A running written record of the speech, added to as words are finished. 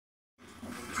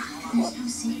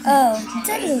Oh,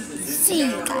 didn't see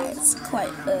you guys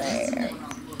quite there.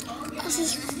 I was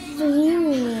just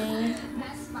streaming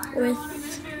with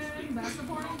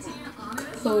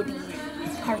Cody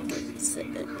Parkinson.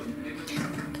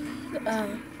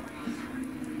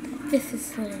 This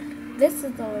is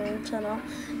the learning channel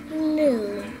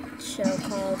new show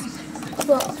called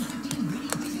Well,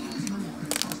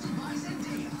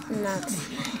 not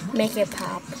Make It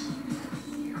Pop.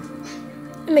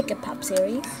 Make It Pop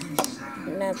series.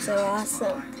 Not so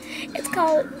awesome. It's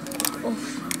called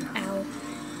ow.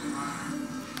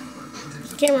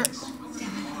 Camera.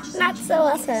 Not so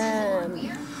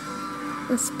awesome.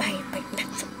 Inspired by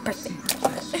Not So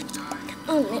Perfect.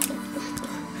 Oh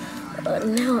no.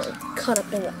 Now I'm caught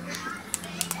up in the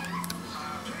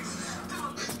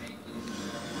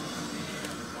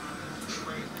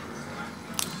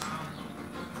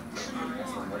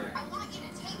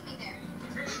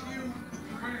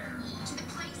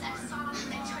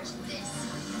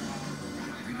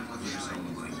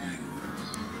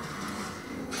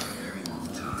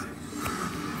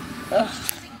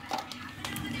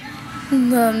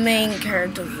The main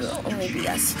character will only be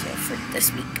us here for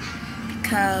this week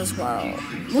because, well,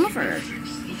 one of our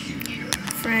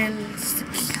friends,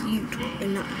 cute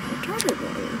and not retarded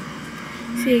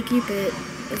one, see Cupid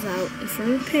is out for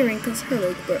repairing because her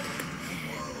leg broke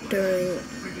during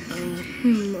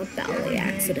a ballet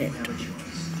accident.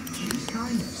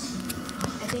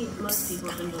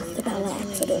 The ballet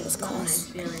accident was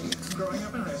caused by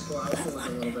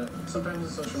London.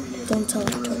 Don't tell her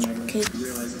I told you, okay?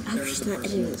 I hope she's not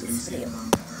editing this video.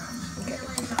 Okay.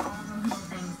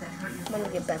 I'm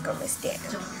gonna get back on my stand.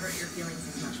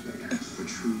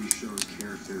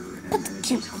 Put the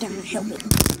camera down and help me.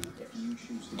 You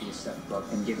choose to be a step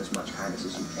above and give as much kindness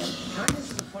as you can.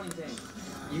 Kindness is a funny thing.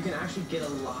 You can actually get a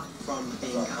lot from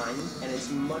being kind, and it's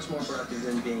much more productive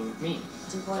than being mean.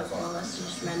 It's important for all of us to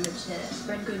just remember to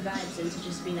spread good vibes and to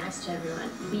just be nice to everyone.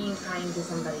 Being kind to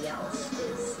somebody else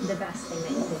is the best thing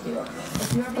that you can do.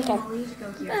 If you're being bullied, go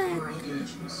to your friend.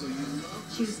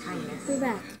 Choose kindness. We're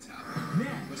back.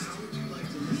 Next,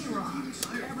 he rocks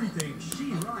everything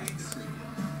she likes.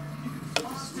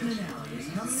 Austin and Allie is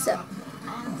coming So,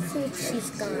 since she's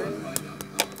gone,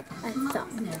 I thought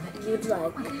you'd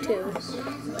like to.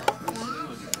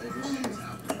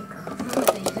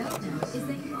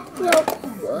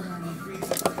 Well,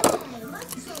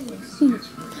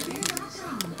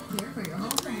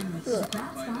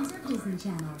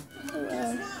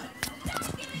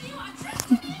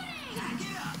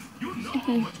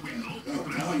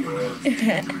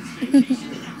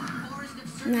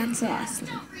 That's awesome.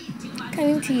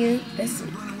 Coming to you this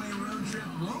week.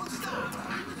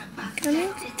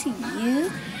 Coming to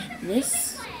you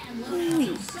this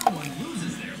week.